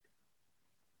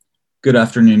Good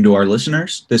afternoon to our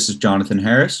listeners. This is Jonathan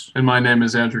Harris, And my name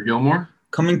is Andrew Gilmore.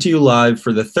 coming to you live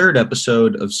for the third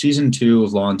episode of Season 2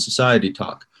 of Law and Society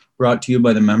Talk, brought to you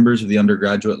by the members of the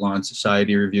Undergraduate Law and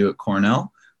Society Review at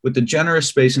Cornell, with the generous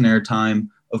space and airtime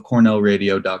of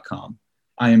cornellradio.com.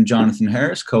 I am Jonathan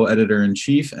Harris,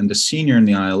 co-editor-in-chief and a senior in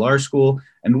the ILR school,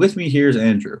 and with me here is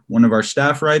Andrew, one of our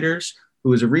staff writers,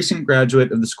 who is a recent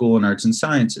graduate of the School in Arts and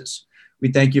Sciences.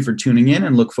 We thank you for tuning in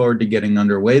and look forward to getting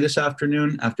underway this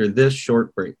afternoon after this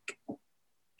short break.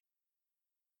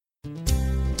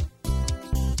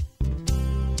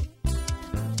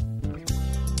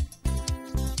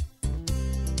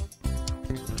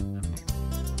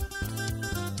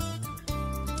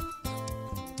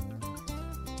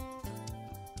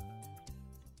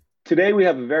 Today we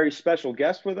have a very special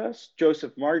guest with us,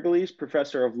 Joseph Margulies,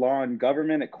 Professor of Law and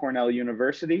Government at Cornell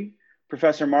University.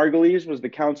 Professor Margulies was the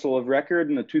counsel of record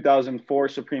in the 2004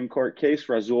 Supreme Court case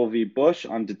Rasul v. Bush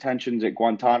on detentions at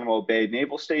Guantanamo Bay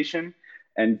Naval Station,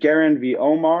 and Guerin v.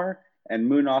 Omar and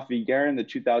Munaf v. Guerin, the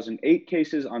 2008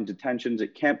 cases on detentions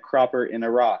at Camp Cropper in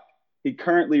Iraq. He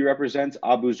currently represents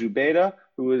Abu Zubaydah,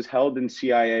 who was held in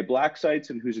CIA black sites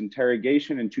and whose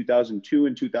interrogation in 2002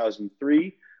 and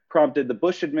 2003 prompted the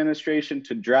Bush administration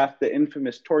to draft the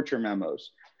infamous torture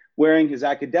memos. Wearing his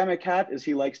academic hat, as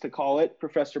he likes to call it,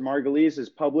 Professor Margulies is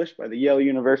published by the Yale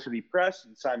University Press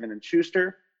and Simon &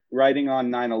 Schuster, writing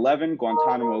on 9/11,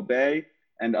 Guantanamo Bay,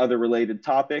 and other related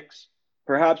topics.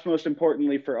 Perhaps most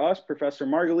importantly for us, Professor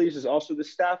Margulies is also the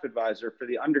staff advisor for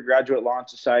the Undergraduate Law and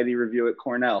Society Review at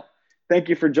Cornell. Thank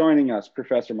you for joining us,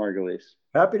 Professor Margulies.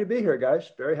 Happy to be here,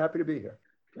 guys. Very happy to be here.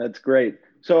 That's great.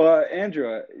 So,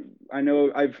 Andrew, I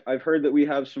know I've heard that we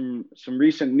have some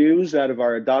recent news out of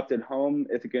our adopted home,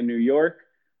 Ithaca, New York.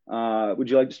 Would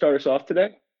you like to start us off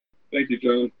today? Thank you,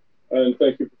 John. And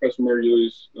thank you, Professor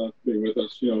Margulies, for being with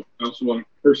us. I also want to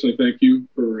personally thank you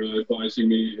for advising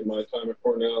me in my time at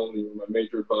Cornell. You were my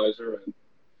major advisor, and,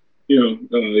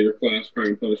 your class, Crime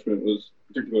and Punishment, was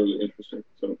particularly interesting.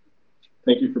 So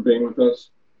thank you for being with us.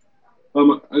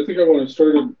 I think I want to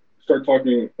start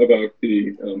talking about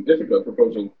the Ithaca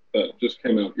proposal that just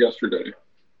came out yesterday,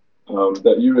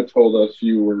 that you had told us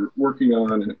you were working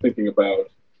on and thinking about.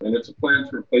 And it's a plan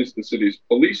to replace the city's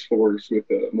police force with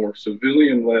a more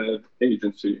civilian-led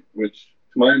agency, which,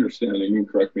 to my understanding, you can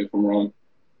correct me if I'm wrong,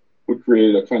 would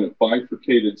create a kind of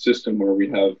bifurcated system where we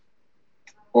have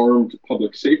armed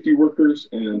public safety workers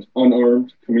and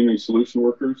unarmed community solution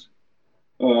workers.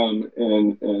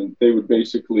 And they would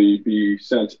basically be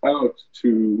sent out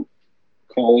to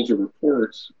calls or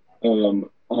reports on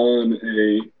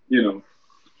a,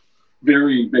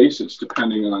 varying basis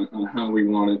depending on how we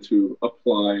wanted to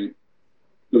apply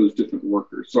those different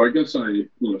workers. So I guess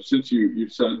since you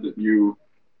said that you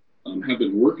have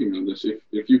been working on this,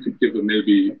 if you could give a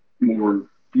maybe more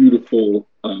beautiful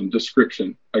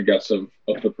description, I guess, of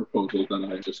the proposal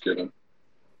than I just given.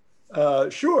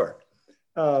 Sure.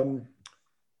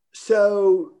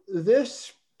 So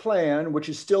this plan, which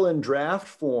is still in draft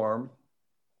form,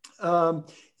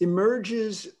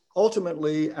 emerges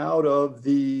ultimately out of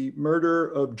the murder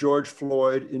of George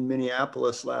Floyd in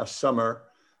Minneapolis last summer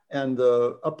and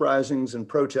the uprisings and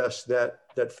protests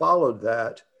that followed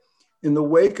that. In the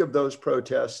wake of those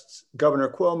protests, Governor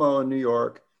Cuomo in New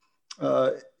York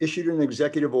issued an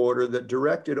executive order that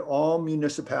directed all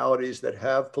municipalities that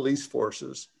have police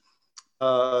forces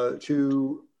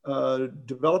to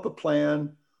develop a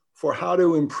plan for how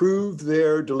to improve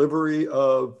their delivery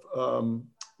of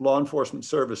law enforcement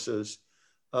services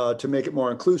to make it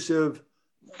more inclusive,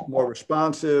 more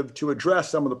responsive, to address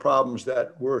some of the problems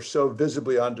that were so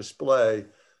visibly on display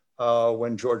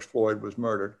when George Floyd was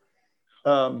murdered.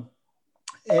 And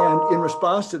in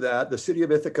response to that, the city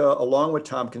of Ithaca, along with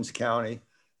Tompkins County,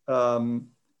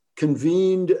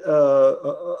 convened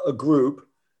a group,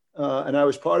 and I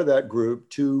was part of that group,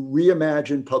 to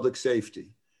reimagine public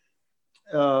safety.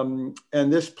 And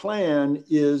this plan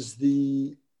is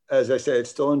as I say, it's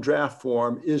still in draft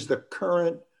form, is the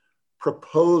current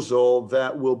proposal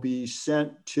that will be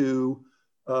sent to,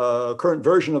 current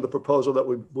version of the proposal that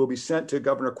will be sent to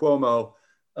Governor Cuomo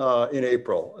in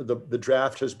April. The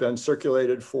draft has been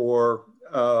circulated for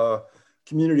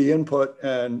community input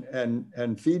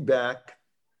and feedback.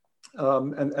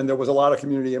 And there was a lot of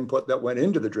community input that went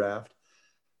into the draft.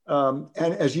 And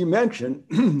as you mentioned,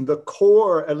 the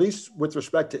core, at least with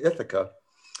respect to Ithaca,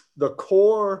 the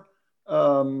core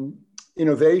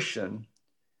innovation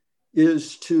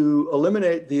is to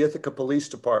eliminate the Ithaca Police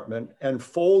Department and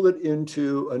fold it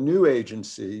into a new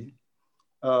agency,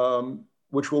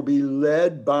 which will be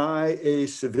led by a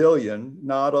civilian,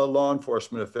 not a law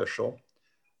enforcement official,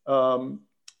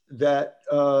 that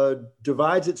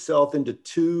divides itself into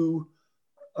two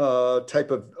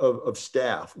type of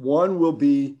staff. One will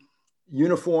be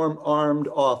uniform armed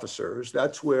officers.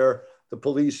 That's where the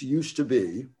police used to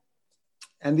be.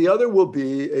 And the other will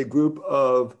be a group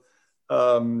of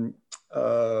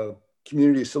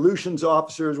community solutions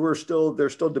officers. There's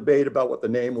still debate about what the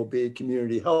name will be,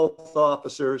 community health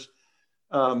officers.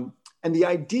 And the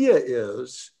idea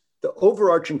is, the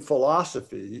overarching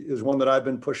philosophy is one that I've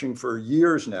been pushing for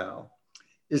years now,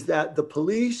 is that the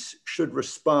police should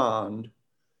respond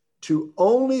to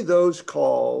only those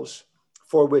calls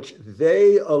for which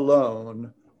they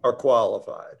alone are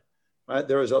qualified. Right?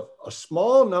 There is a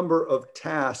small number of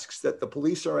tasks that the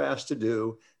police are asked to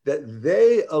do that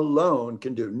they alone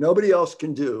can do. Nobody else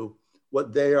can do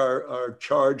what they are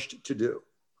charged to do.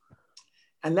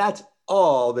 And that's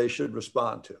all they should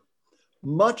respond to.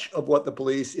 Much of what the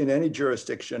police in any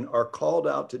jurisdiction are called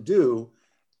out to do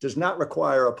does not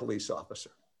require a police officer,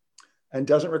 and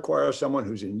doesn't require someone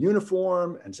who's in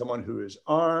uniform and someone who is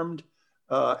armed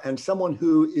and someone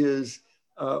who is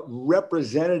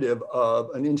representative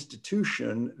of an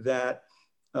institution that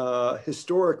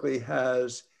historically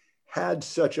has had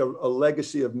such a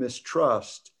legacy of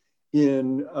mistrust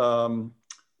in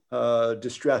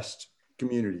distressed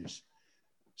communities.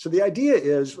 So the idea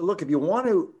is, look, if you want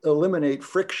to eliminate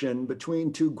friction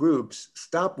between two groups,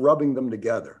 stop rubbing them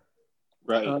together.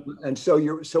 Right. And so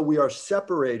we are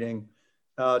separating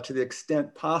to the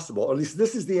extent possible, or at least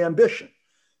this is the ambition,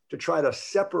 to try to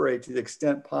separate to the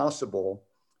extent possible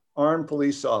armed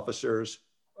police officers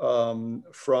from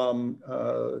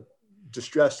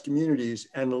distressed communities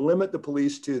and limit the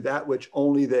police to that which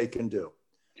only they can do.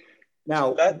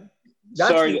 Now,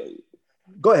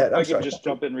 go ahead. I can just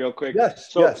jump in real quick.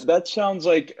 Yes. That sounds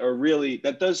like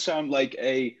that does sound like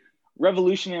a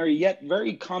revolutionary yet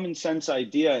very common sense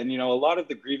idea. And, a lot of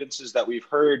the grievances that we've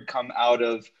heard come out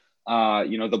of,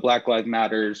 the Black Lives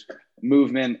Matters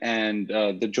movement and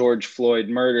the George Floyd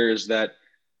murders, that,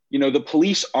 the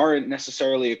police aren't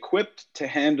necessarily equipped to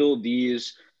handle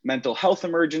these mental health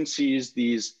emergencies,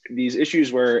 these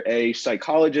issues where a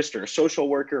psychologist or a social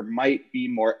worker might be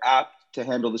more apt to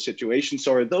handle the situation.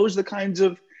 So are those the kinds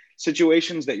of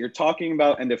situations that you're talking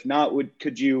about? And if not,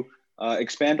 could you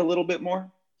expand a little bit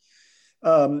more?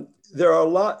 There are a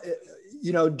lot,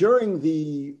 during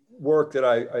the work that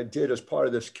I did as part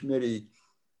of this committee,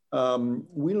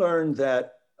 we learned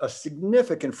that a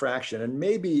significant fraction, and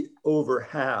maybe over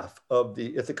half of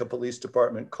the Ithaca Police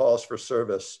Department calls for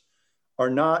service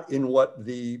are not in what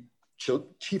the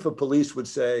chief of police would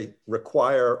say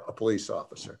require a police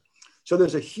officer. So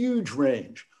there's a huge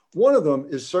range. One of them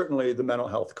is certainly the mental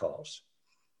health calls.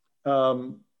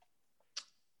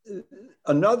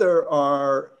 Another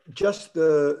are just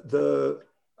the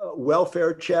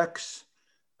welfare checks,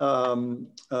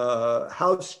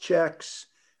 house checks.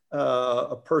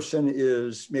 A person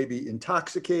is maybe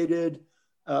intoxicated.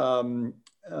 The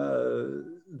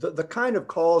kind of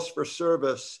calls for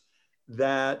service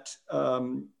that,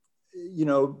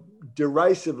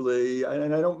 derisively,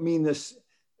 and I don't mean this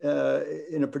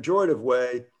in a pejorative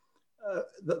way.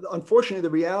 Unfortunately, the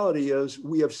reality is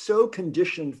we have so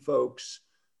conditioned folks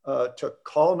to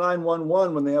call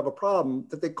 911 when they have a problem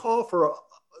that they call for,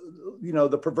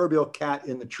 the proverbial cat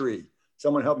in the tree.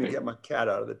 Someone help me get my cat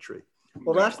out of the tree.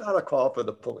 Well, that's not a call for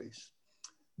the police.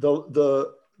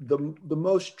 The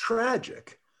most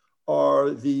tragic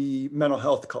are the mental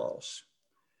health calls.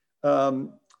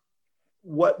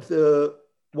 What the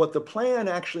plan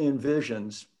actually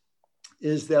envisions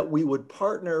is that we would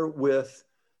partner with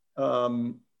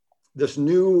this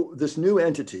new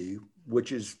entity,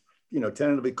 which is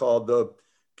tentatively called the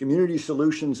Community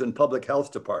Solutions and Public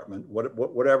Health Department,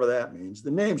 whatever that means.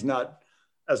 The name's not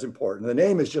as important. The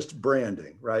name is just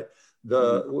branding, right?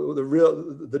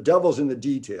 The devil's in the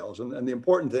details, and the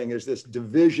important thing is this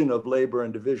division of labor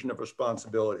and division of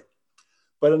responsibility.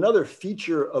 But another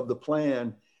feature of the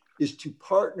plan is to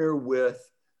partner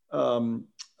with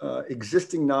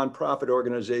existing nonprofit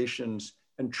organizations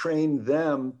and train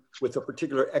them with a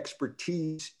particular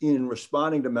expertise in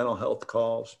responding to mental health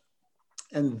calls.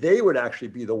 And they would actually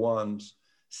be the ones,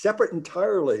 separate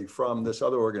entirely from this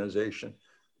other organization,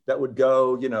 that would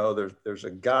go, there's a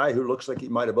guy who looks like he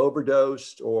might have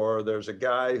overdosed, or there's a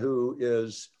guy who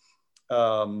is,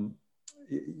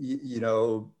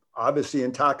 obviously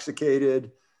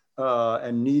intoxicated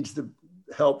and needs the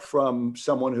help from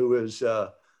someone who is,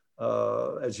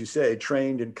 as you say,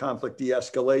 trained in conflict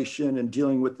de-escalation and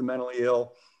dealing with the mentally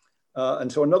ill.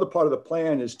 And so another part of the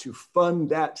plan is to fund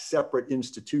that separate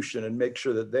institution and make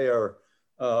sure that they are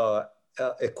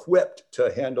equipped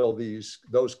to handle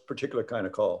those particular kind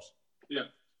of calls. Yeah.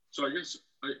 So I guess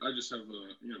I just have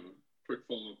a quick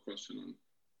follow-up question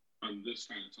on this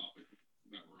kind of topic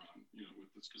that we're on,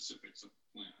 with the specifics of the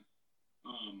plan.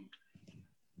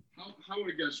 How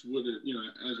I guess would it,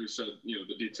 as we said,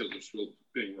 the details are still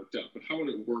being worked out, but how would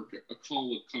it work? A call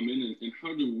would come in, and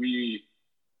how do we,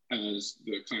 as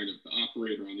the kind of the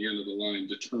operator on the end of the line,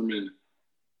 determine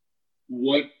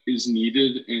what is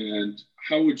needed, and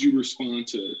how would you respond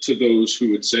to those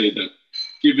who would say that,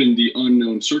 given the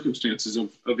unknown circumstances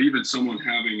of even someone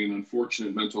having an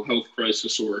unfortunate mental health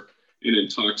crisis or an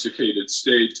intoxicated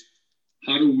state,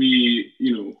 how do we,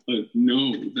 know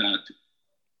that,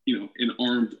 an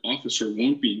armed officer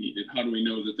won't be needed? How do we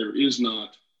know that there is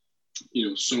not,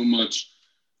 so much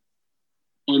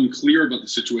unclear about the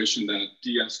situation that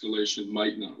de-escalation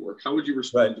might not work? How would you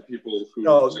respond to people who?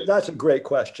 No, that's a great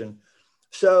question.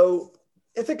 So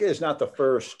Ithaca is not the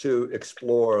first to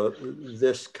explore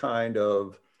this kind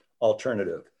of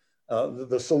alternative.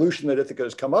 The solution that Ithaca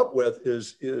has come up with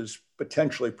is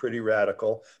potentially pretty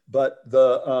radical, but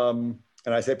and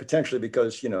I say potentially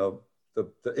because,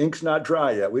 the ink's not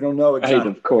dry yet. We don't know exactly. Right,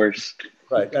 of course.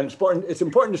 Right, and it's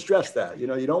important to stress that, you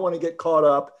don't want to get caught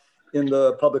up in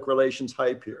the public relations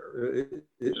hype here.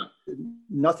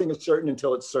 Nothing is certain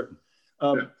until it's certain.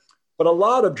 But a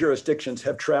lot of jurisdictions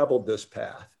have traveled this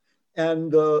path. And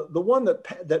the one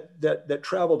that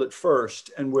traveled it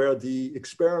first and where the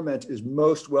experiment is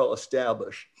most well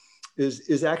established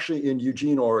is actually in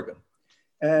Eugene, Oregon.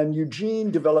 And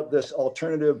Eugene developed this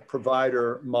alternative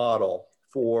provider model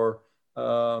for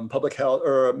public health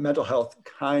or mental health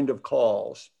kind of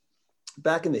calls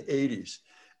back in the 80s.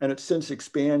 And it's since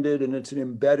expanded, and it's an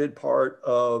embedded part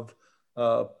of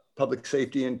public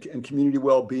safety and community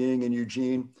well-being in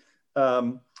Eugene.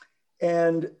 And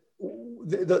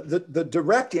the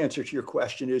direct answer to your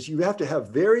question is you have to have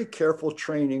very careful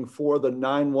training for the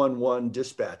 911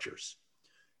 dispatchers.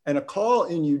 And a call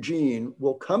in Eugene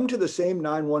will come to the same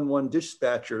 911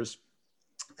 dispatchers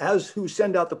as who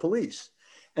send out the police.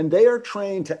 And they are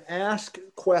trained to ask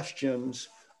questions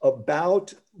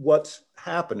about what's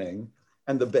happening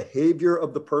and the behavior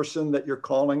of the person that you're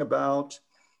calling about,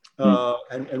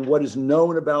 and what is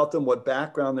known about them, what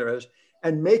background there is,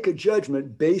 and make a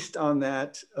judgment based on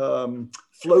that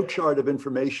flow chart of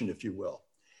information, if you will.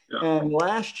 Yeah. And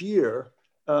last year,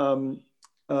 the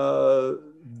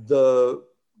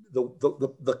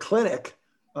clinic,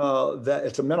 that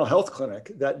it's a mental health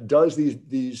clinic that does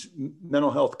these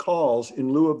mental health calls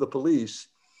in lieu of the police,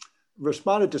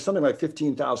 responded to something like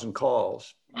 15,000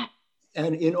 calls.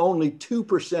 And in only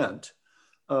 2%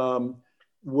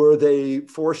 were they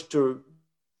forced to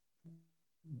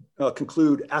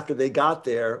conclude after they got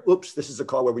there, oops, this is a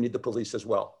call where we need the police as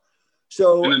well.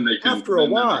 So after a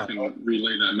while, they can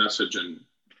relay that message and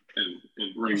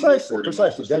bring precisely.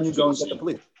 Then you go and get the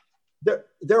police.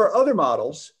 There are other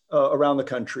models around the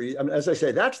country. I mean, as I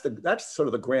say, that's sort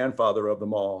of the grandfather of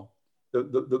them all,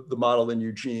 the model in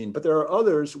Eugene. But there are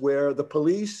others where the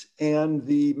police and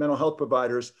the mental health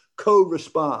providers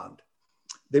co-respond.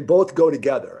 They both go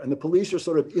together, and the police are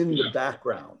sort of in the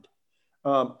background.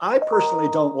 I personally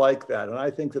don't like that, and I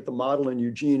think that the model in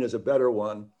Eugene is a better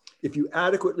one. If you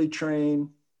adequately train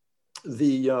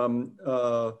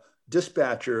the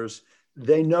dispatchers,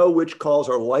 they know which calls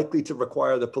are likely to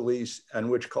require the police and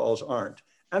which calls aren't,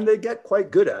 and they get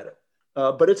quite good at it.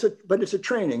 But it's a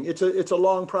training. It's a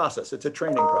long process. It's a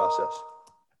training process.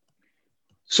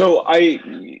 So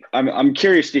I'm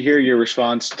curious to hear your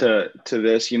response to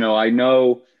this. I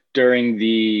know during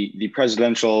the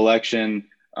presidential election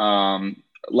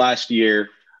last year,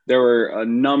 there were a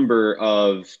number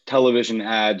of television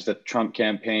ads that the Trump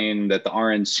campaign, that the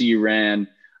RNC ran,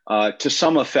 to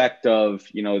some effect of,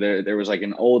 there was like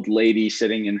an old lady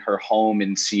sitting in her home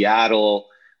in Seattle,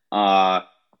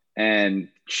 and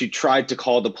she tried to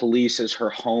call the police as her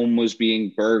home was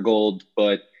being burgled,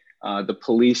 but the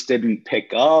police didn't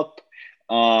pick up.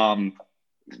 Could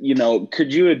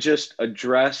you just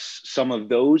address some of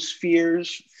those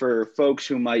fears for folks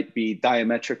who might be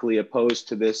diametrically opposed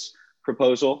to this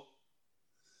proposal?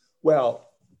 Well,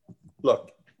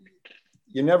 look,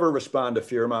 you never respond to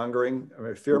fear mongering. I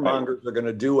mean, fear mongers are going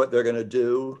to do what they're going to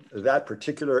do. That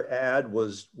particular ad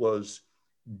was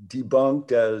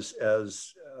debunked as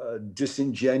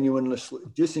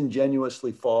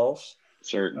disingenuously false.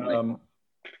 Certainly.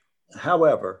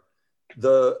 However,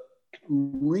 the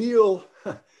real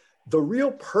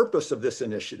purpose of this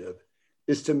initiative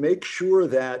is to make sure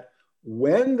that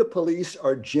when the police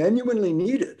are genuinely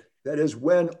needed, that is,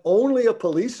 when only a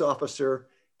police officer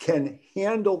can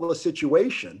handle the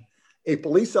situation, a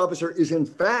police officer is in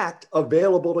fact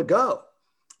available to go,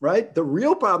 right? The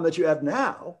real problem that you have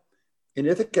now in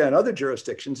Ithaca and other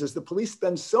jurisdictions is the police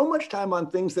spend so much time on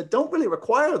things that don't really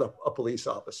require a police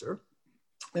officer,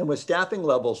 and with staffing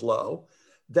levels low,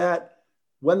 that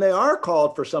when they are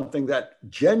called for something that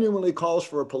genuinely calls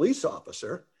for a police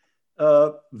officer,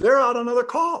 they're out on other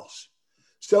calls.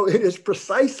 So it is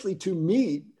precisely to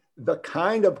meet the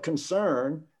kind of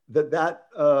concern that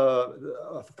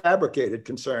fabricated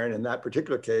concern in that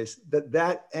particular case,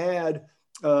 that ad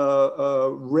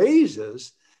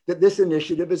raises, that this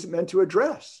initiative is meant to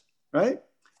address, right?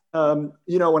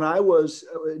 When I was,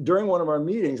 during one of our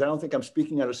meetings, I don't think I'm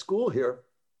speaking at a school here,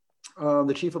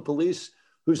 the chief of police,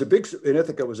 who's in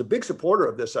Ithaca, was a big supporter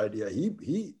of this idea.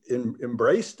 He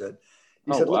embraced it.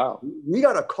 He said, wow. Look, we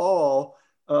got a call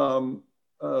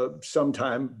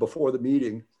sometime before the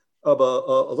meeting of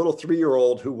a little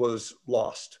 3-year-old who was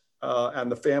lost,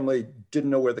 and the family didn't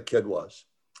know where the kid was.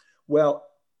 Well,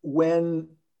 when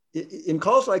in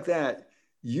calls like that,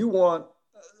 you want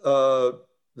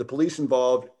the police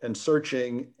involved and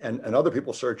searching and other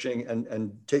people searching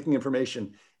and taking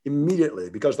information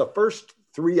immediately, because the first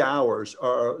 3 hours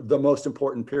are the most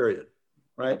important period,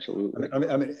 right? Absolutely.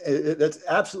 I mean, that's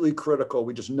absolutely critical.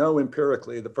 We just know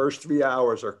empirically the first 3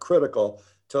 hours are critical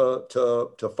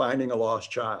to finding a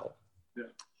lost child. Yeah.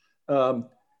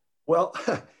 Well,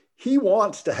 he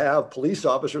wants to have police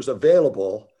officers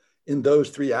available in those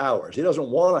 3 hours. He doesn't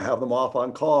want to have them off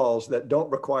on calls that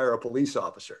don't require a police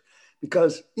officer,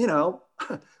 because,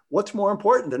 what's more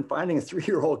important than finding a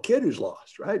 3-year-old kid who's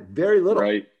lost, right? Very little.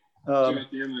 Right. So at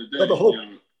the end of the day,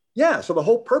 so the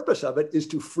whole purpose of it is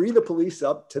to free the police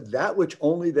up to that which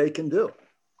only they can do.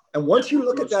 And once you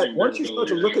look at that, once you start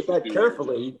to look at that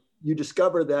carefully, you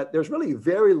discover that there's really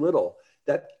very little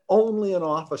that only an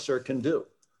officer can do.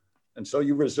 And so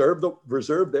you reserve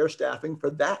their staffing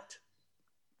for that.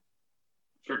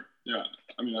 Sure. Yeah.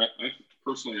 I mean, I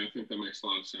personally think that makes a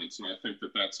lot of sense. And I think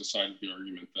that that's a side of the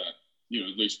argument that,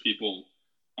 at least people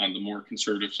on the more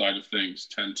conservative side of things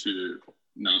tend to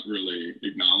not really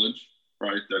acknowledge,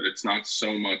 right? That it's not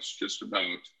so much just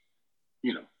about,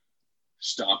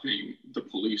 stopping the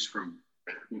police from,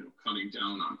 cutting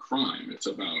down on crime. It's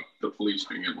about the police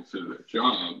being able to do their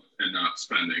job and not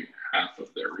spending half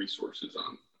of their resources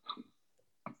on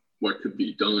what could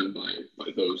be done by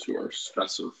those who are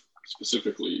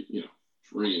specifically,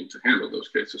 trained to handle those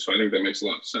cases. So I think that makes a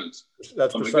lot of sense.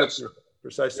 That's precisely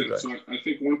right. So I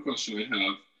think one question I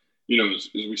have, as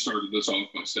we started this off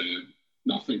by saying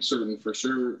nothing certain for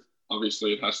sure.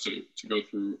 Obviously, it has to go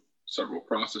through several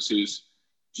processes.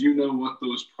 Do you know what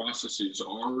those processes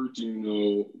are? Do you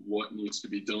know what needs to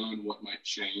be done? What might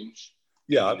change?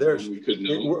 Yeah, we could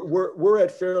know. We're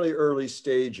at fairly early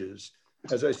stages.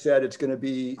 As I said, it's going to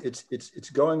be it's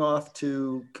going off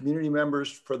to community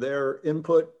members for their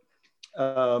input.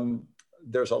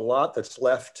 There's a lot that's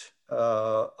left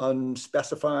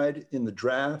unspecified in the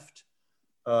draft,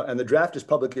 and the draft is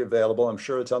publicly available. I'm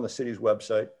sure it's on the city's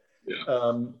website.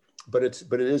 Yeah. But it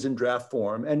is in draft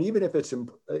form, and even if if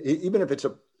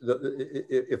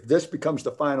this becomes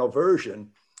the final version,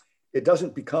 it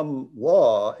doesn't become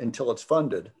law until it's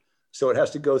funded. So it has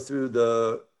to go through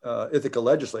the Ithaca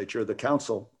legislature, the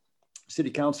council, city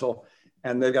council,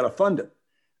 and they've got to fund it.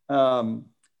 And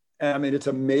I mean, it's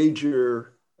a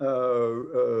major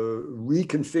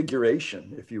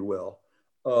reconfiguration, if you will,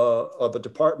 of a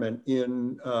department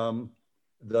in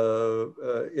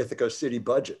the Ithaca city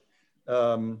budget.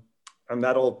 And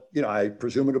that'll, I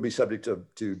presume it'll be subject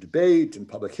to debate and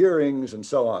public hearings and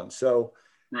so on. So,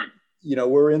 right.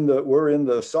 We're in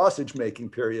the sausage making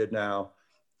period now,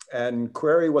 and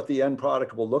query what the end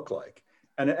product will look like.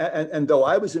 And though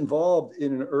I was involved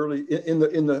in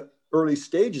the early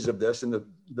stages of this, in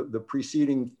the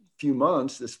preceding few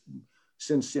months,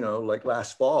 since like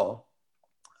last fall,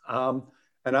 and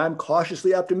I'm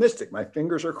cautiously optimistic. My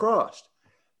fingers are crossed.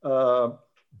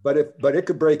 But it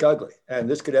could break ugly, and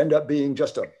this could end up being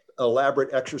just an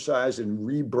elaborate exercise in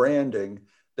rebranding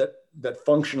that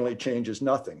functionally changes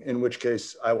nothing. In which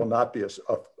case, I will not be a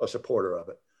supporter of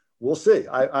it. We'll see.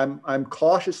 I'm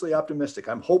cautiously optimistic.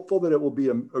 I'm hopeful that it will be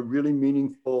a really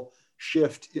meaningful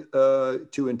shift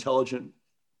to intelligent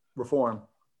reform.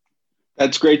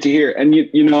 That's great to hear. And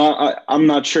I'm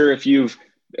not sure if you've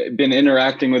been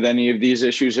interacting with any of these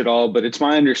issues at all, but it's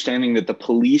my understanding that the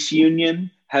police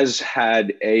union has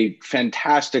had a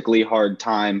fantastically hard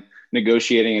time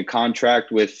negotiating a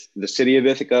contract with the city of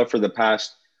Ithaca for the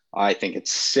past, I think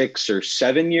it's 6 or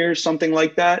 7 years, something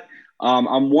like that.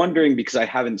 I'm wondering, because I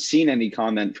haven't seen any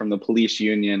comment from the police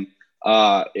union,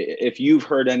 if you've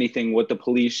heard anything, what the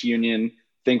police union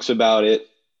thinks about it.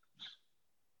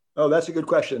 Oh, that's a good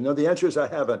question. No, the answer is I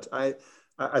haven't. I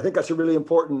think that's a really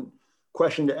important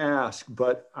question to ask,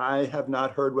 but I have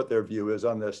not heard what their view is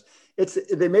on this.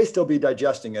 They may still be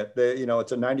digesting it.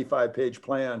 It's a 95-page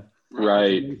plan.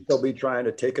 Right. They may still be trying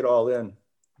to take it all in,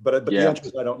 but the answer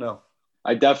is I don't know.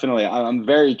 I'm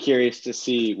very curious to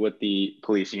see what the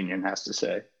police union has to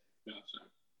say.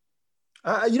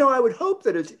 I would hope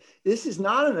that this is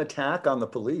not an attack on the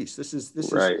police. This is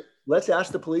let's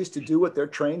ask the police to do what they're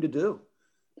trained to do,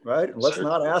 right? And let's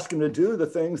not ask them to do the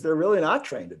things they're really not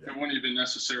trained to do. It wouldn't even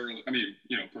necessarily,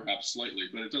 perhaps slightly,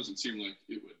 but it doesn't seem like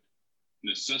it would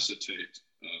necessitate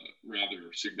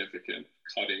rather significant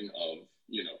cutting of,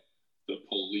 the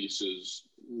police's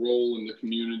role in the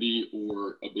community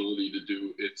or ability to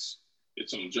do its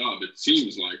own job. It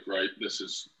seems like, right, this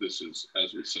is,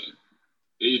 as we said,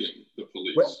 aiding the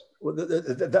police. Well,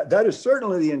 that is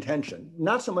certainly the intention.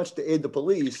 Not so much to aid the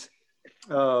police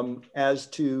as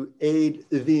to aid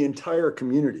the entire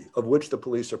community of which the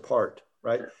police are part,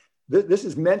 right? This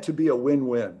is meant to be a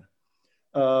win-win.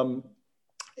 But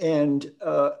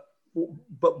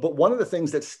one of the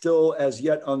things that's still as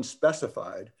yet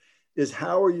unspecified is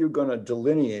how are you going to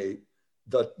delineate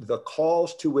the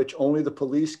calls to which only the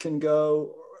police can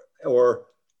go or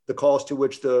the calls to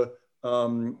which the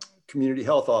community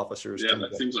health officers can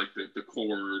that go. Seems like the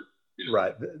core,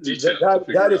 right.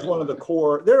 That is one of the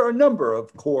core. There are a number of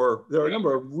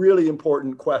really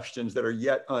important questions that are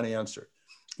yet unanswered.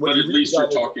 But at least you're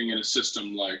talking in a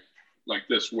system like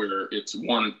this where it's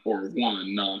one,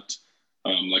 not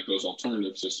like those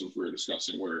alternative systems we were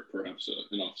discussing where perhaps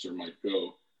an officer might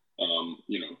go,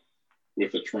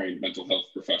 with a trained mental health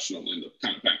professional in the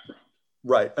kind of background.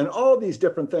 Right. And all these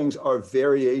different things are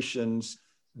variations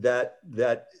that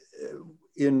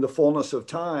in the fullness of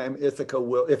time, Ithaca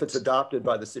will, if it's adopted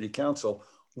by the city council,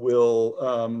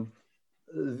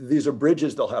 these are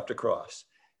bridges they'll have to cross.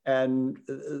 And,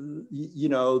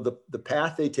 the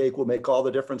path they take will make all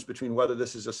the difference between whether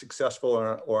this is a successful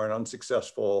or an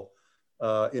unsuccessful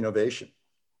innovation.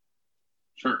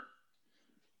 Sure.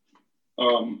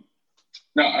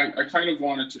 Now, I kind of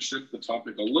wanted to shift the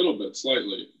topic a little bit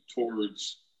slightly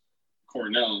towards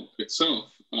Cornell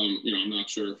itself. I'm not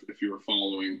sure if you were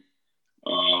following,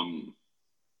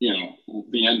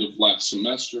 the end of last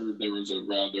semester, there was a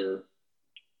rather,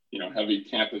 heavy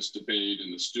campus debate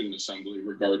in the student assembly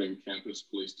regarding campus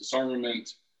police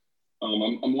disarmament.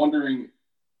 I'm wondering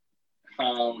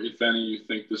how, if any, you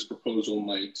think this proposal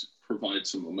might provide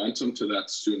some momentum to that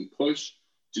student push.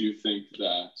 Do you think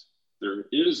that there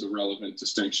is a relevant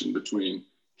distinction between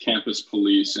campus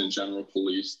police and general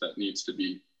police that needs to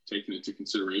be taken into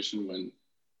consideration when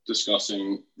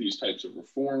discussing these types of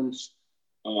reforms?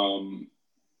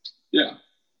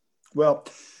 Well,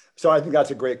 so I think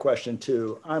that's a great question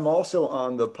too. I'm also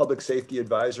on the Public Safety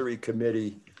Advisory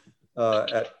Committee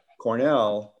at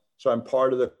Cornell. So I'm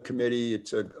part of the committee.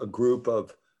 It's a group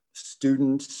of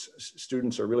students.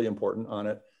 Students are really important on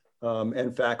it,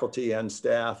 and faculty and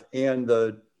staff and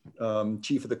the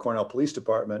chief of the Cornell Police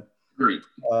Department,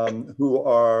 who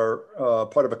are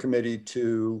part of a committee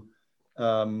to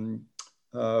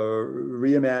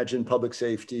reimagine public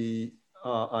safety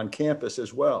on campus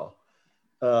as well.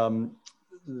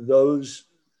 Those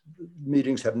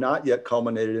meetings have not yet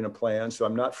culminated in a plan, so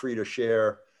I'm not free to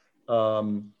share our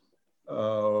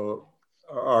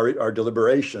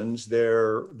deliberations.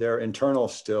 They're internal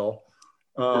still,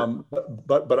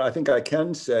 but I think I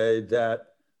can say that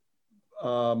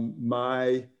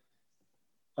my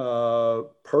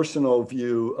personal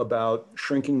view about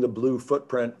shrinking the blue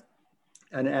footprint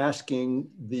and asking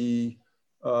the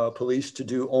police to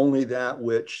do only that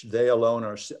which they alone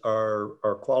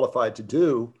are qualified to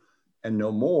do and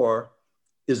no more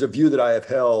is a view that I have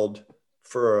held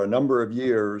for a number of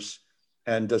years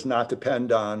and does not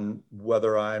depend on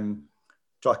whether I'm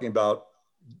talking about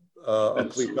a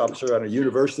police officer at a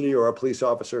university or a police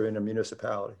officer in a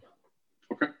municipality.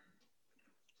 Okay.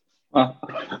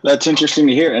 That's interesting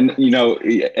to hear. And,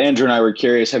 Andrew and I were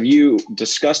curious, have you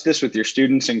discussed this with your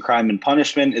students in crime and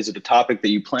punishment? Is it a topic that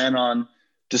you plan on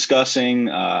discussing?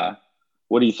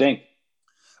 What do you think?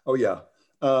 Oh, yeah.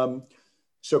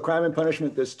 So crime and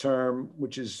punishment this term,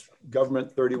 which is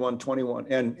Government 3121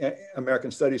 and American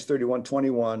Studies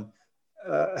 3121,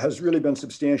 has really been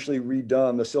substantially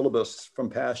redone, the syllabus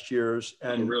from past years.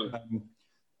 And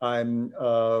I'm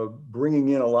bringing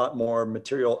in a lot more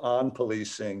material on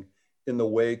policing in the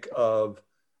wake of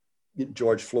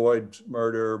George Floyd's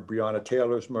murder, Breonna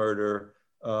Taylor's murder,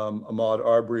 Ahmaud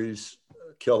Arbery's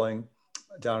killing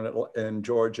down in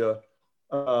Georgia.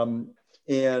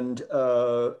 And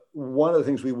one of the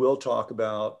things we will talk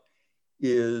about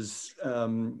is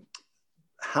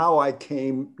how I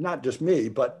came, not just me,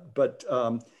 but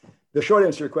The short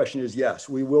answer to your question is yes.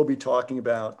 We will be talking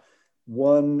about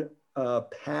one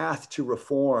path to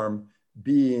reform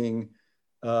being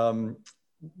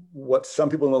what some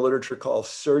people in the literature call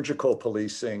surgical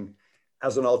policing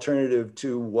as an alternative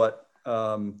to what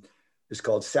is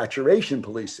called saturation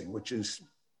policing, which is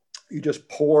you just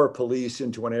pour police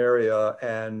into an area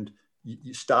and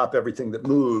you stop everything that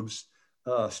moves.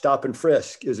 Stop and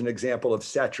frisk is an example of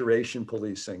saturation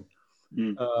policing.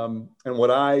 And what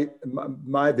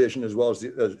my vision, as well as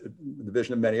the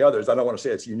vision of many others, I don't want to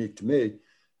say it's unique to me,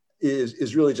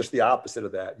 is really just the opposite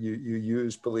of that. You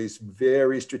use police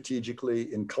very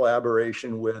strategically in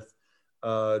collaboration with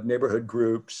neighborhood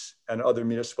groups and other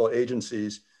municipal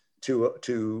agencies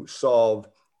to solve,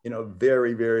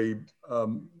 very, very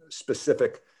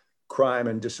specific crime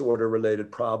and disorder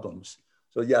related problems.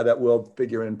 So yeah, that will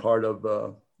figure in part of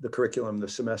the curriculum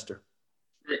this semester.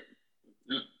 Great.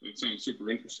 Yeah, that sounds super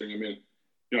interesting. I mean,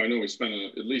 I know we spent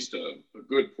at least a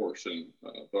good portion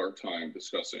of our time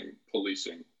discussing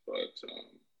policing, but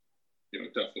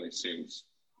it definitely seems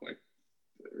like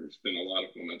there's been a lot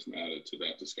of momentum added to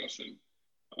that discussion,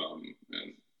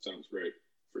 and sounds great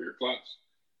for your class.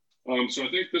 So I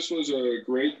think this was a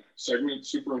great segment,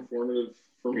 super informative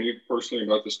for me personally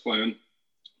about this plan.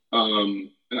 And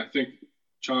I think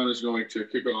John is going to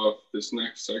kick off this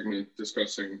next segment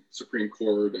discussing Supreme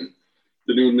Court and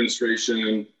the new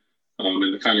administration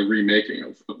and the kind of remaking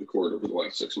of the court over the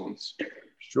last 6 months.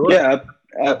 Sure. Yeah,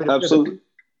 absolutely.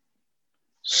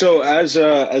 So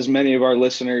as many of our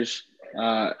listeners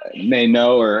may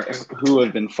know or who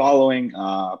have been following,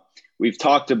 we've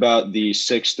talked about the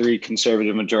 6-3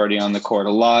 conservative majority on the court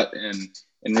a lot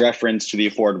in reference to the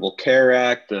Affordable Care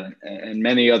Act and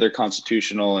many other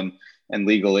constitutional and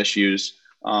legal issues.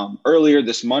 Earlier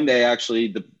this Monday,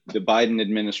 actually, the Biden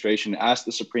administration asked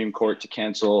the Supreme Court to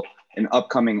cancel an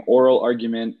upcoming oral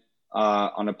argument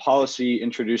on a policy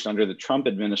introduced under the Trump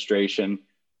administration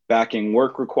backing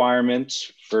work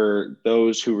requirements for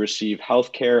those who receive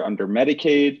health care under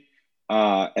Medicaid.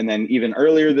 And then even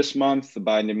earlier this month, the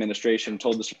Biden administration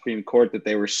told the Supreme Court that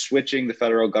they were switching the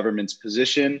federal government's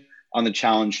position on the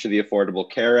challenge to the Affordable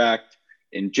Care Act.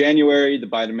 In January, the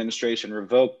Biden administration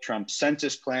revoked Trump's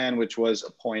census plan, which was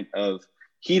a point of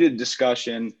heated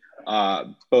discussion,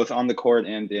 both on the court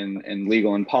and in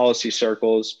legal and policy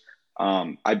circles.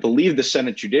 I believe the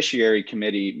Senate Judiciary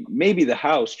Committee, maybe the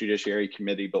House Judiciary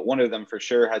Committee, but one of them for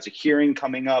sure has a hearing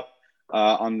coming up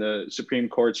on the Supreme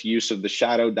Court's use of the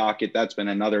shadow docket. That's been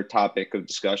another topic of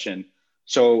discussion.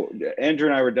 So Andrew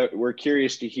and I were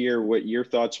curious to hear what your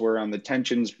thoughts were on the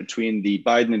tensions between the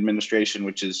Biden administration,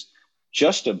 which is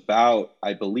just about,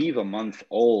 I believe, a month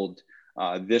old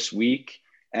this week,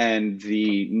 and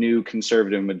the new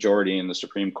conservative majority in the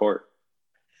Supreme Court.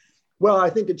 Well, I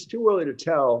think it's too early to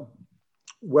tell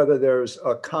whether there's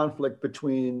a conflict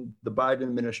between the Biden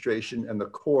administration and the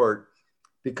court,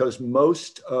 because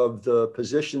most of the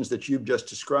positions that you've just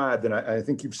described, and I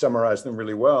think you've summarized them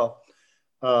really well,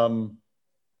 have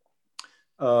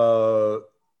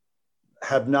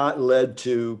not led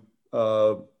to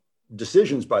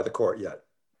decisions by the court yet.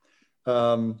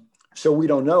 So we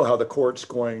don't know how the court's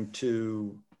going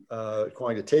to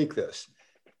take this.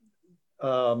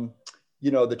 The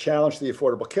challenge to the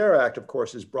Affordable Care Act, of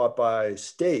course, is brought by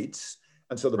states.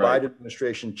 And so the Biden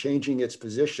administration changing its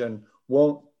position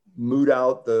won't moot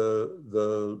out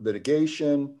the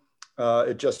litigation.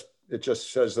 It just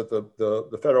says that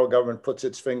the federal government puts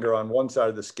its finger on one side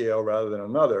of the scale rather than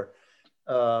another.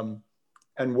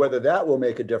 And whether that will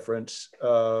make a difference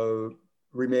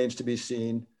remains to be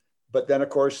seen. But then, of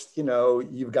course,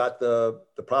 you've got the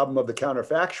problem of the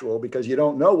counterfactual, because you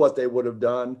don't know what they would have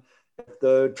done if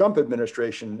the Trump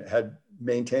administration had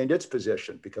maintained its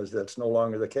position, because that's no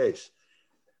longer the case.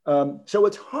 So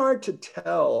it's hard to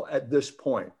tell at this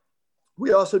point.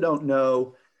 We also don't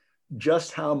know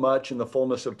just how much in the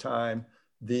fullness of time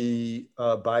the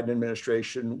Biden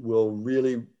administration will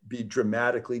really be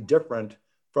dramatically different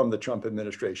from the Trump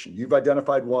administration. You've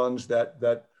identified ones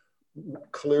that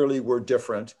clearly were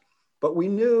different, but we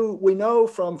know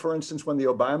from, for instance, when the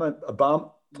Obama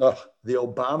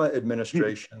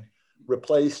administration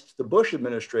replaced the Bush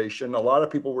administration, a lot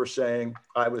of people were saying,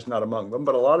 I was not among them,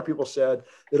 but a lot of people said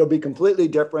it'll be completely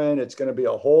different. It's going to be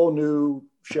a whole new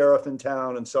sheriff in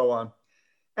town and so on.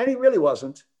 And he really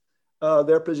wasn't.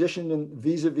 Their position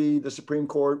vis-a-vis the Supreme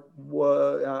Court,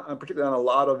 particularly on a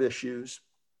lot of issues,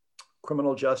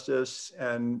 criminal justice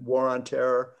and war on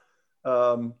terror,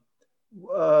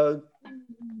 was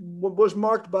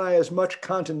marked by as much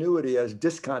continuity as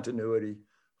discontinuity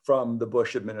from the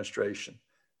Bush administration.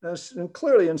 And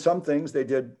clearly, in some things, they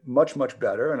did much, much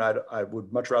better. And I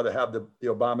would much rather have the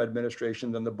Obama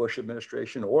administration than the Bush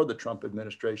administration or the Trump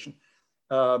administration.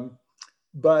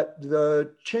 But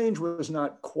the change was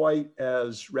not quite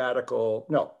as radical.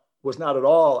 No, was not at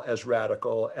all as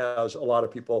radical as a lot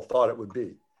of people thought it would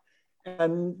be.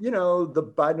 And, you know, the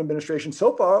Biden administration,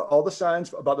 so far, all the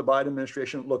signs about the Biden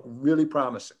administration look really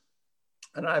promising.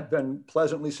 And I've been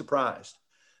pleasantly surprised.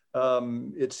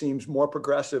 It seems more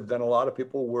progressive than a lot of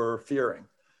people were fearing.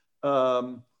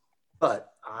 But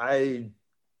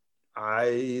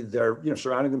they're, you know,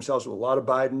 surrounding themselves with a lot of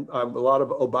Biden, a lot of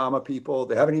Obama people.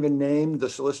 They haven't even named the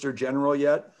Solicitor General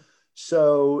yet.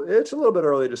 So it's a little bit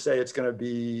early to say it's going to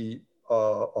be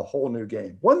a whole new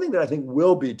game. One thing that I think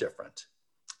will be different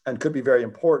and could be very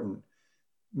important,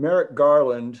 Merrick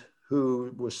Garland,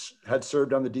 who had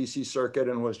served on the DC circuit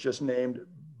and was just named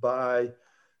by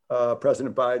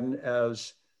President Biden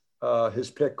as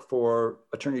his pick for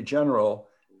Attorney General.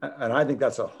 And I think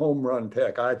that's a home run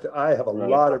pick. I have a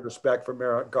lot of respect for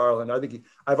Merrick Garland. I think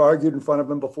I've argued in front of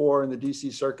him before in the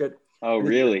DC circuit. Oh,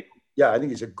 really? Yeah, I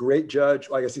think he's a great judge.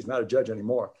 Well, I guess he's not a judge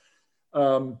anymore.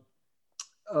 At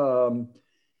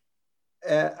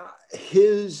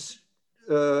his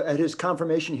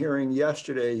confirmation hearing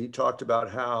yesterday, he talked about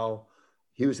how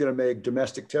he was going to make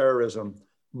domestic terrorism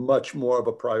much more of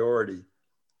a priority.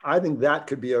 I think that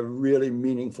could be a really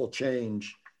meaningful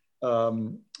change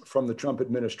from the Trump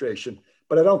administration.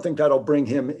 But I don't think that'll bring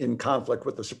him in conflict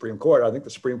with the Supreme Court. I think the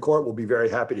Supreme Court will be very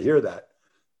happy to hear that.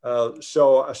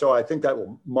 So I think that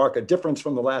will mark a difference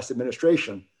from the last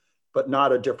administration, but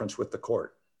not a difference with the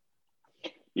court.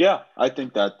 Yeah, I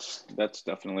think that's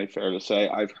definitely fair to say.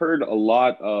 I've heard a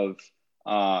lot of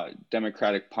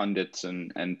Democratic pundits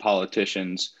and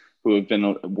politicians who have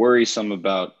been worrisome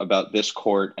about this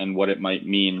court and what it might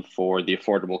mean for the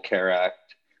Affordable Care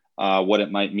Act, what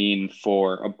it might mean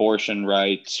for abortion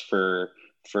rights, for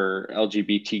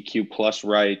LGBTQ plus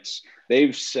rights.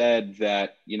 They've said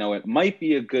that, you know, it might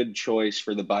be a good choice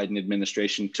for the Biden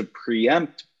administration to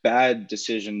preempt bad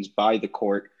decisions by the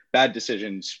court, bad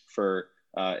decisions for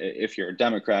if you're a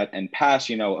Democrat, and pass,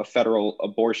 you know, a federal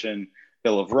abortion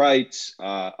bill of rights,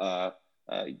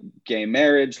 gay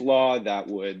marriage law that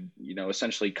would, you know,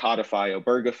 essentially codify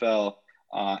Obergefell,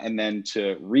 and then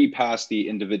to repass the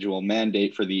individual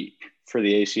mandate for the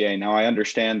ACA. Now, I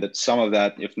understand that some of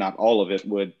that, if not all of it,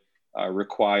 would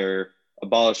require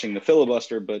abolishing the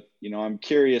filibuster, but, you know, I'm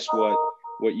curious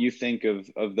what you think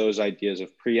of those ideas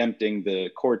of preempting the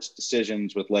court's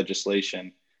decisions with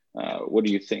legislation. What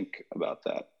do you think about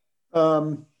that?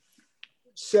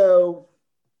 So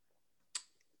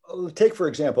take, for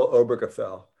example,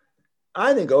 Obergefell.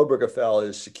 I think Obergefell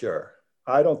is secure.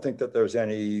 I don't think that there's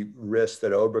any risk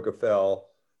that Obergefell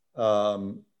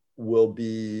will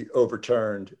be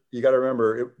overturned. You got to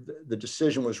remember, the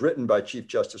decision was written by Chief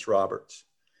Justice Roberts.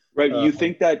 Right. You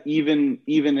think that even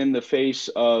in the face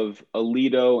of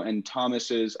Alito and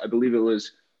Thomas's, I believe it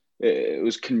was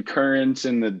concurrence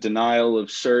in the denial of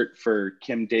cert for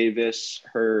Kim Davis,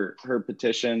 her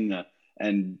petition,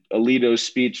 and Alito's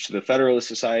speech to the Federalist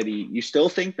Society, you still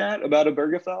think that about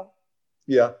Obergefell?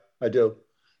 Yeah, I do.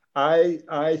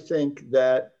 I think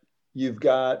that you've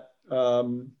got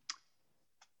 5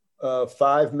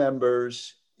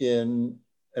 members and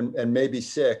maybe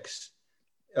 6,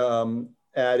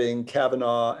 adding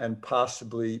Kavanaugh and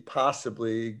possibly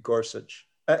Gorsuch,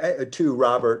 to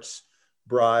Roberts,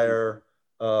 Breyer,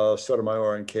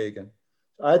 Sotomayor, and Kagan.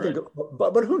 I think,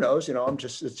 but who knows? You know,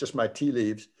 it's just my tea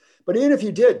leaves. But even if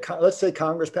you did, let's say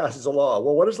Congress passes a law.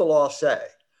 Well, what does the law say?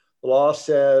 The law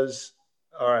says,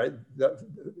 all right,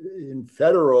 in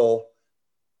federal.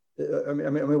 I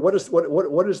mean, what does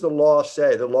the law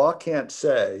say? The law can't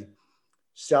say,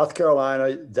 South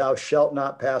Carolina, thou shalt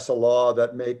not pass a law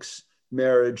that makes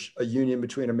marriage a union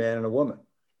between a man and a woman,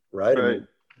 right? I mean,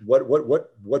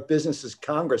 what business does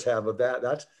Congress have of that?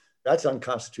 That's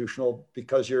unconstitutional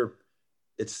because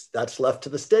that's left to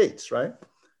the states, right?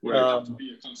 Would it have to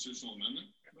be a constitutional amendment?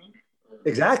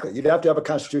 Exactly. You'd have to have a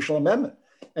constitutional amendment,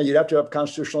 and you'd have to have a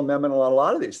constitutional amendment on a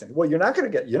lot of these things. Well, you're not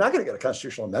going to get a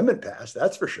constitutional amendment passed.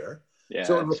 That's for sure. Yeah,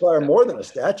 so it would require more than a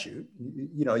statute.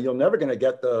 You know, you're never going to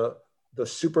get the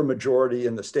super majority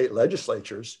in the state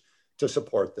legislatures to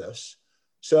support this.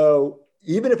 So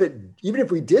even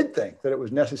if we did think that it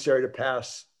was necessary to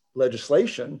pass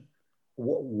legislation,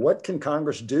 what can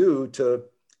Congress do to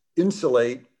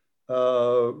insulate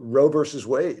Roe versus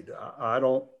Wade? I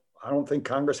don't think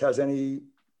Congress has any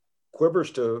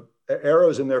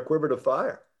arrows in their quiver to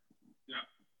fire. Yeah,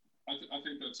 I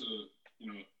think that's a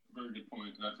very good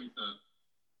point. And I think that,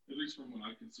 at least from what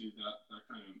I can see, that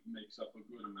kind of makes up a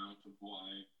good amount of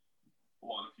why a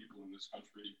lot of this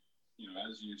country,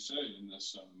 as you say in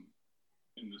this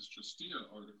Justia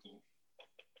article,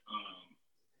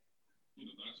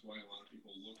 that's why a lot of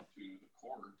people look to the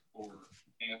court for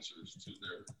answers to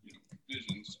their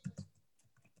visions.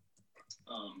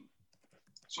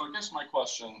 So I guess my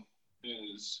question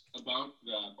is about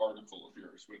that article of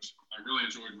yours, which I really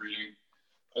enjoyed reading.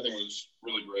 I think it was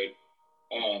really great.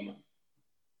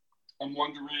 I'm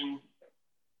wondering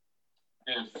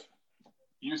if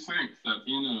you think that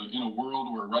in a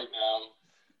world where right now,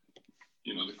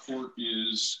 the court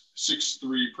is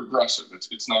 6-3 progressive,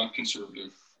 it's not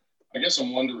conservative. I guess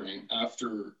I'm wondering,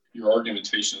 after your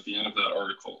argumentation at the end of that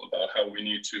article about how we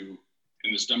need to,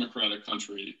 in this democratic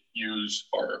country, use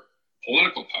our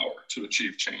political power to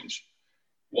achieve change,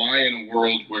 why in a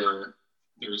world where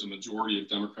there's a majority of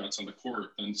Democrats on the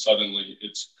court, then suddenly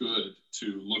it's good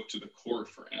to look to the court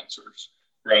for answers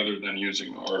rather than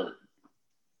using our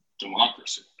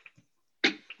democracy?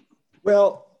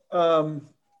 Well,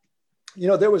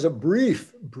 there was a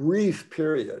brief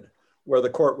period where the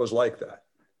court was like that.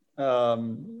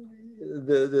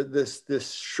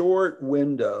 This short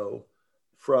window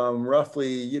from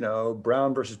roughly,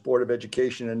 Brown versus Board of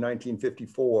Education in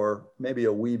 1954, maybe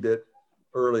a wee bit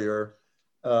earlier,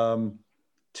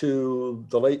 to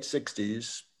the late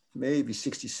 60s, maybe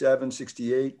 67,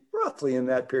 68, roughly in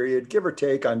that period, give or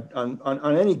take on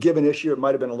any given issue. It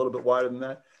might have been a little bit wider than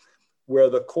that, where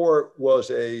the court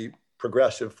was a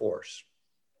progressive force.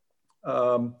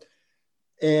 The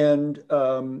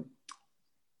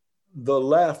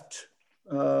left,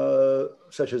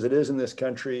 such as it is in this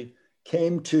country,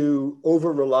 came to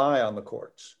over-rely on the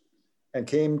courts and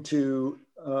came to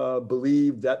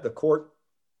believe that the courts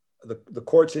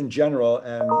in general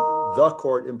and the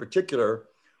court in particular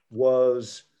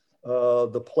was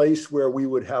the place where we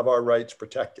would have our rights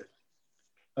protected.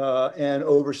 And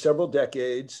over several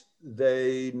decades,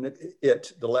 the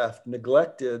left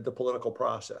neglected the political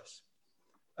process,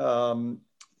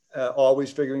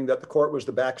 always figuring that the court was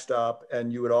the backstop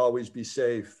and you would always be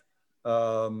safe.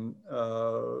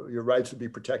 Your rights would be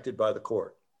protected by the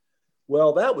court.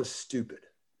 Well, that was stupid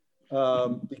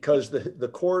because the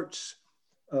court's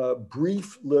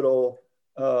brief little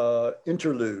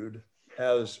interlude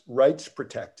as rights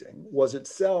protecting was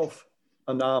itself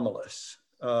anomalous,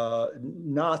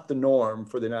 not the norm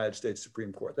for the United States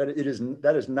Supreme Court. That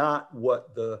is not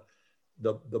what the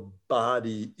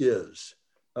body is.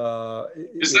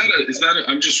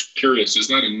 I'm just curious, is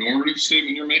that a normative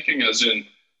statement you're making, as in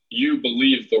you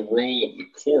believe the role of the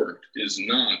court is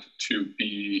not to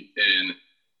be an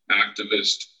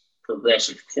activist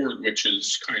progressive court, which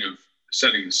is kind of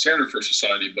setting the standard for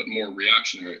society, but more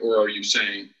reactionary? Or are you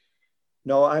saying?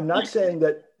 No, I'm not saying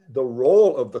that the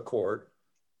role of the court,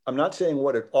 I'm not saying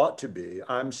what it ought to be.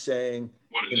 I'm saying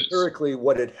empirically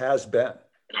what it has been.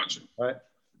 Gotcha. Right?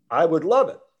 I would love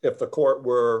it if the court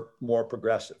were more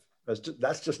progressive.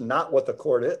 That's just not what the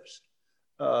court is.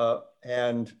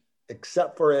 And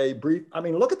except for a brief,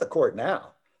 look at the court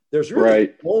now. There's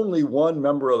really only one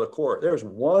member of the court. There's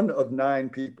one of 9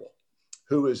 people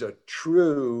who is a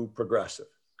true progressive.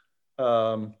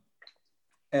 That's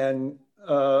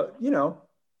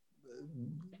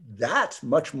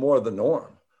much more the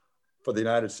norm for the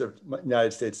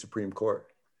United States Supreme Court.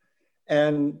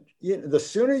 And the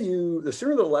sooner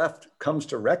the left comes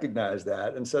to recognize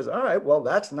that and says, all right, well,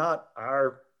 that's not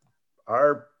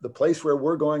the place where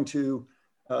we're going to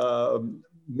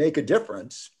make a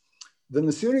difference, then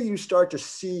the sooner you start to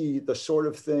see the sort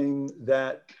of thing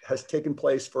that has taken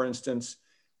place, for instance,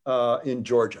 in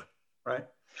Georgia, right?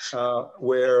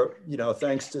 Where,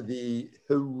 thanks to the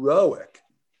heroic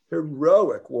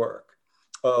work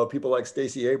of people like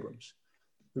Stacey Abrams,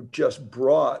 who just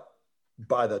brought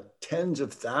by the tens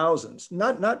of thousands,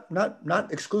 not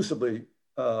exclusively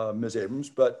Ms. Abrams,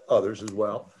 but others as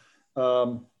well,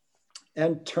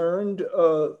 and turned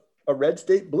a red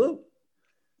state blue.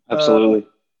 Absolutely.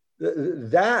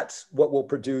 That's what will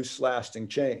produce lasting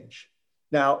change.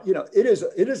 Now, it is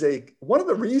one of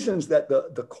the reasons that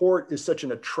the court is such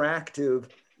an attractive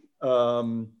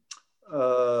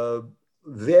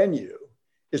venue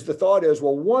is the thought is,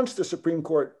 well, once the Supreme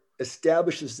Court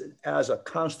establishes it as a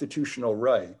constitutional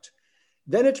right,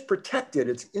 then it's protected,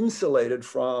 it's insulated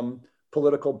from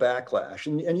political backlash,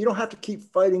 and you don't have to keep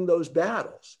fighting those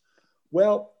battles.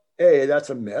 Well, that's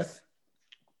a myth.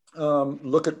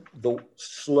 Look at the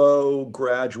slow,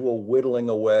 gradual whittling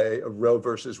away of Roe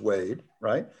versus Wade,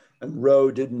 right? And Roe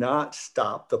did not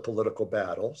stop the political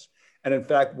battles. And in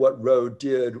fact, what Roe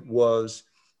did was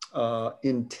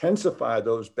intensify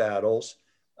those battles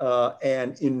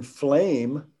and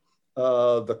inflame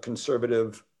the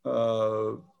conservative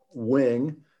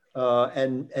wing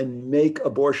and make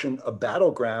abortion a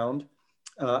battleground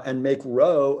and make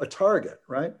Roe a target,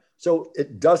 right? So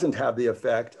it doesn't have the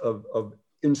effect of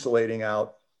insulating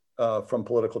out from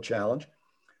political challenge.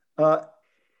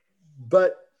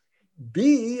 But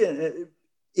B,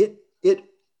 it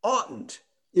oughtn't.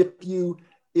 If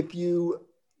you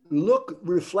look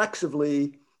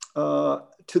reflexively to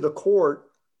the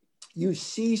court, you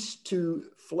cease to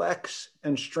flex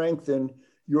and strengthen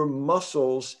your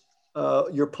muscles,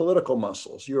 your political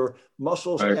muscles, your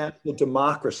muscles Right. at the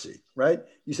democracy, right?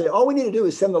 You say, all we need to do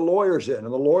is send the lawyers in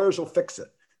and the lawyers will fix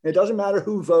it. And it doesn't matter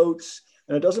who votes,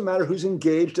 and it doesn't matter who's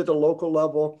engaged at the local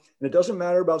level, and it doesn't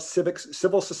matter about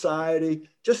civil society,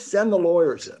 just send the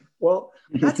lawyers in. Well,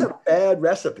 that's a bad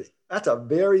recipe. That's a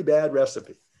very bad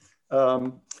recipe.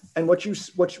 And what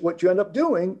you end up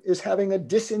doing is having a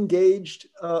disengaged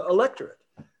electorate.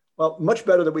 Well, much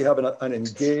better that we have an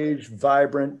engaged,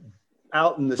 vibrant,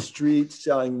 out in the streets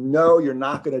saying, no, you're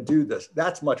not going to do this.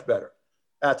 That's much better.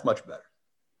 That's much better.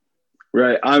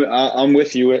 Right. I'm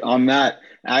with you on that.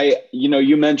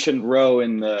 You mentioned Roe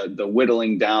and the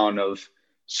whittling down of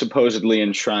supposedly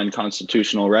enshrined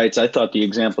constitutional rights. I thought the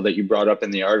example that you brought up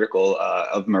in the article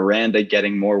of Miranda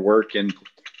getting more work in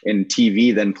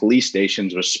TV than police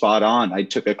stations was spot on. I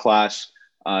took a class,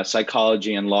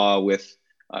 psychology and law, with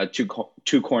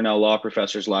two Cornell law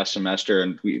professors last semester,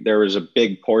 and there was a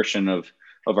big portion of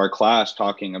our class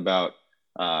talking about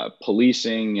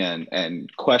policing and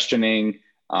questioning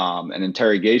and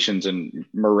interrogations. And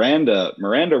Miranda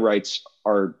rights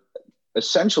are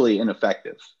essentially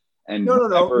ineffective and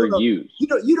never used.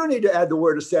 You don't need to add the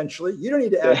word essentially. You don't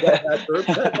need to add that verb.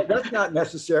 That's not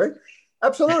necessary.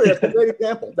 Absolutely, that's a great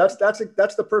example. That's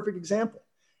the perfect example.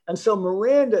 And so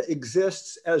Miranda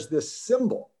exists as this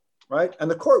symbol, right? And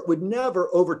the court would never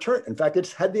overturn. In fact,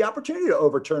 it's had the opportunity to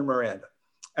overturn Miranda,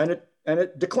 and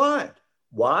it declined.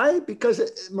 Why?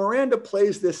 Because Miranda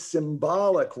plays this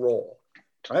symbolic role,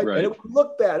 right? And it would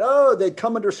look bad. Oh, they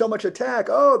come under so much attack.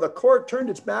 Oh, the court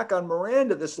turned its back on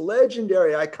Miranda, this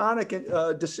legendary,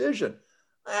 iconic decision.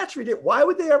 That's ridiculous. Why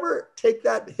would they ever take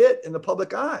that hit in the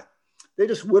public eye? They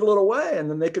just whittle it away,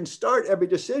 and then they can start every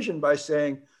decision by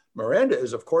saying, Miranda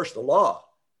is, of course, the law.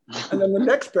 And then the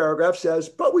next paragraph says,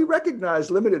 but we recognize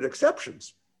limited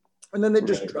exceptions. And then they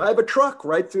just drive a truck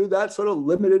right through that sort of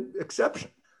limited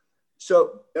exception.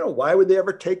 So, why would they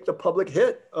ever take the public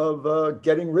hit of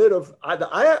getting rid of,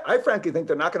 I frankly think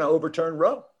they're not going to overturn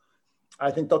Roe.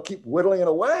 I think they'll keep whittling it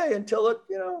away until it,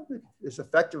 is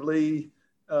effectively,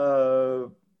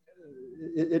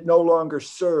 it no longer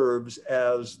serves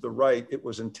as the right it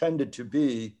was intended to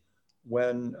be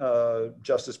when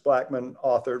Justice Blackmun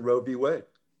authored Roe v. Wade.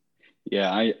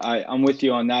 Yeah, I'm with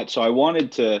you on that. So I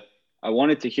wanted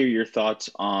to hear your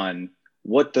thoughts on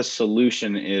what the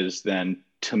solution is then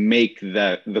to make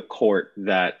the court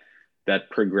that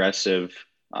progressive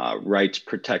rights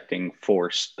protecting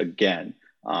force again.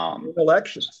 Win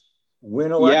elections.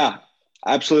 Yeah,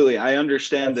 absolutely. I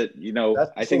understand that.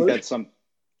 I think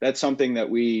that's something that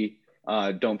we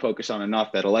don't focus on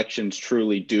enough. That elections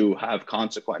truly do have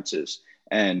consequences,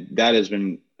 and that has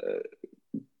been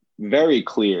very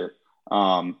clear.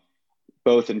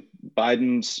 Both in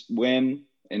Biden's win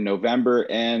in November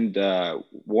and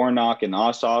Warnock and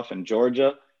Ossoff in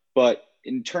Georgia. But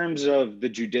in terms of the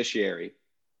judiciary,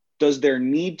 does there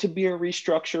need to be a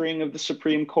restructuring of the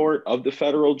Supreme Court, of the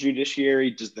federal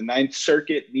judiciary? Does the Ninth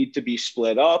Circuit need to be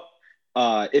split up?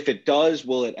 If it does,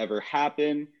 will it ever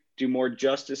happen? Do more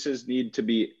justices need to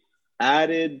be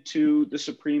added to the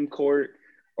Supreme Court,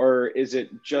 or is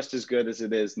it just as good as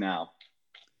it is now?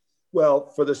 Well,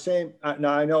 for the same,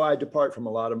 now I know I depart from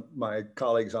a lot of my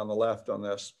colleagues on the left on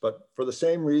this, but for the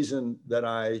same reason that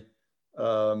I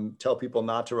tell people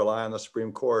not to rely on the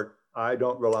Supreme Court, I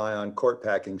don't rely on court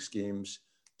packing schemes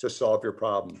to solve your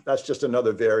problem. That's just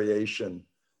another variation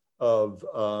of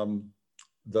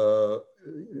the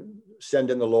send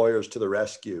in the lawyers to the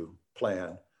rescue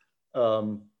plan.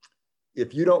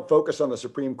 If you don't focus on the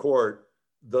Supreme Court,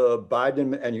 the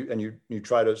Biden, and you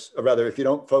try to, or rather, if you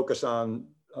don't focus on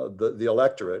the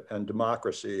electorate and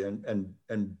democracy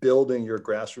and building your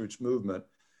grassroots movement,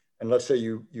 and let's say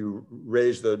you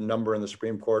raise the number in the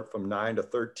Supreme Court from 9 to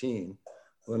 13,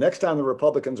 well, the next time the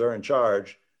Republicans are in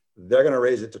charge, they're going to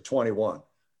raise it to 21,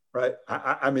 right?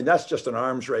 I mean, that's just an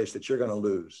arms race that you're going to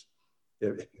lose.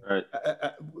 Right.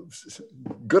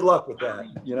 Good luck with that,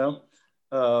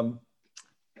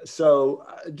 So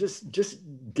just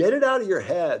get it out of your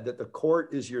head that the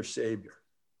court is your savior.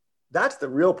 That's the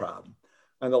real problem.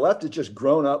 And the left has just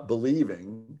grown up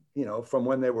believing, from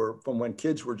when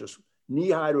kids were just knee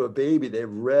high to a baby, they've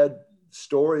read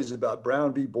stories about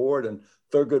Brown v. Board and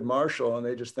Thurgood Marshall, and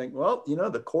they just think, well, you know,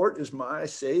 the court is my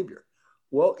savior.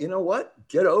 Well, you know what?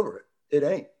 Get over it. It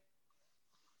ain't.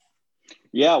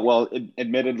 Yeah, well,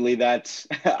 admittedly,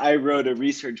 I wrote a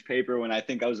research paper when I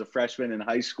think I was a freshman in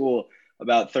high school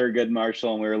about Thurgood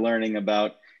Marshall, and we were learning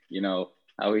about, you know,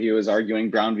 how he was arguing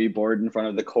Brown v. Board in front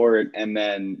of the court, and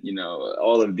then, you know,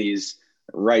 all of these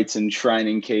rights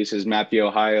enshrining cases, Mapp v.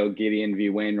 Ohio, Gideon v.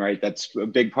 Wainwright. That's a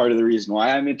big part of the reason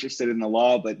why I'm interested in the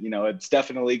law, but, you know, it's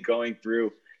definitely going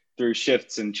through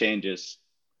shifts and changes.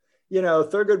 You know,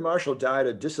 Thurgood Marshall died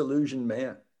a disillusioned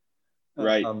man.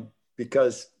 Right.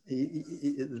 Because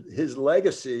his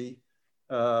legacy,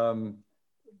 Brown,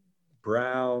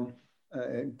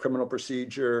 criminal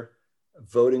procedure,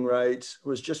 voting rights,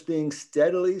 was just being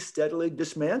steadily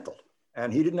dismantled.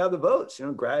 And he didn't have the votes. You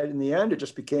know, in the end, it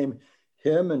just became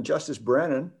him and Justice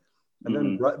Brennan. And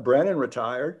then Brennan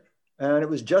retired, and it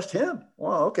was just him.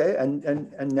 Well, okay.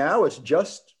 And now it's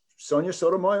just Sonia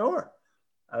Sotomayor.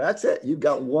 That's it. You've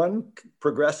got one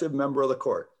progressive member of the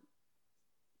court.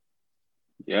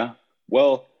 Yeah.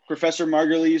 Well, Professor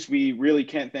Margulies, we really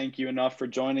can't thank you enough for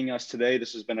joining us today.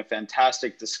 This has been a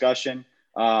fantastic discussion.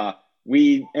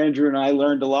 Andrew and I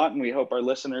learned a lot, and we hope our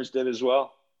listeners did as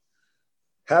well.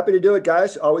 Happy to do it,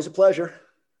 guys. Always a pleasure.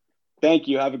 Thank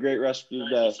you. Have a great rest of your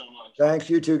day. Thank you so much. Thanks.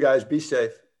 You too, guys. Be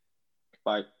safe.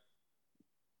 Bye.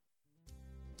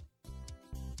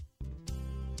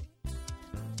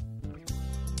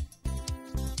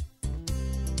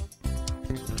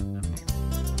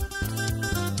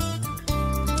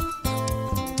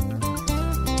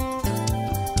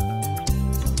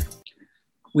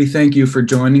 We thank you for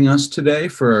joining us today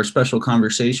for our special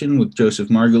conversation with Joseph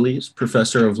Margulies,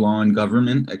 Professor of Law and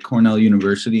Government at Cornell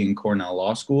University and Cornell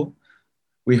Law School.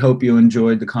 We hope you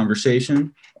enjoyed the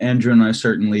conversation. Andrew and I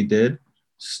certainly did.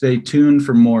 Stay tuned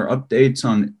for more updates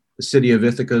on the City of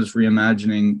Ithaca's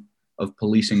reimagining of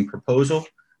policing proposal.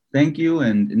 Thank you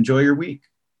and enjoy your week.